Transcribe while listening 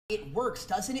It works,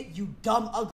 doesn't it, you dumb,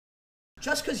 ugly.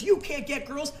 Just because you can't get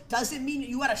girls doesn't mean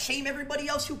you gotta shame everybody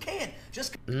else who can.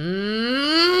 Just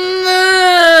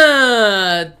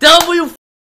W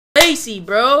Lacy,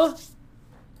 bro.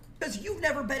 Because you've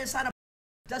never been inside a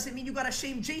doesn't mean you gotta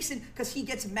shame Jason because he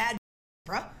gets mad,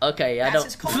 bruh. Okay, I That's don't.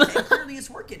 his content. Clearly it's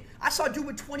working. I saw a dude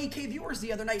with 20K viewers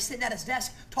the other night sitting at his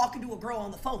desk talking to a girl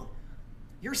on the phone.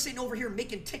 You're sitting over here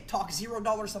making TikTok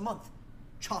 $0 a month.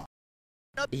 Chomp.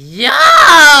 Yeah,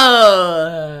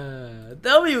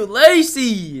 W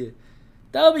Lacy,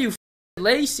 W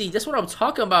Lacy. That's what I'm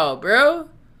talking about, bro.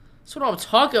 That's what I'm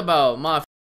talking about, my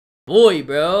boy,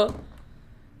 bro.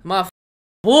 My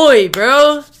boy,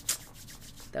 bro.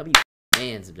 W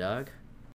man's dog.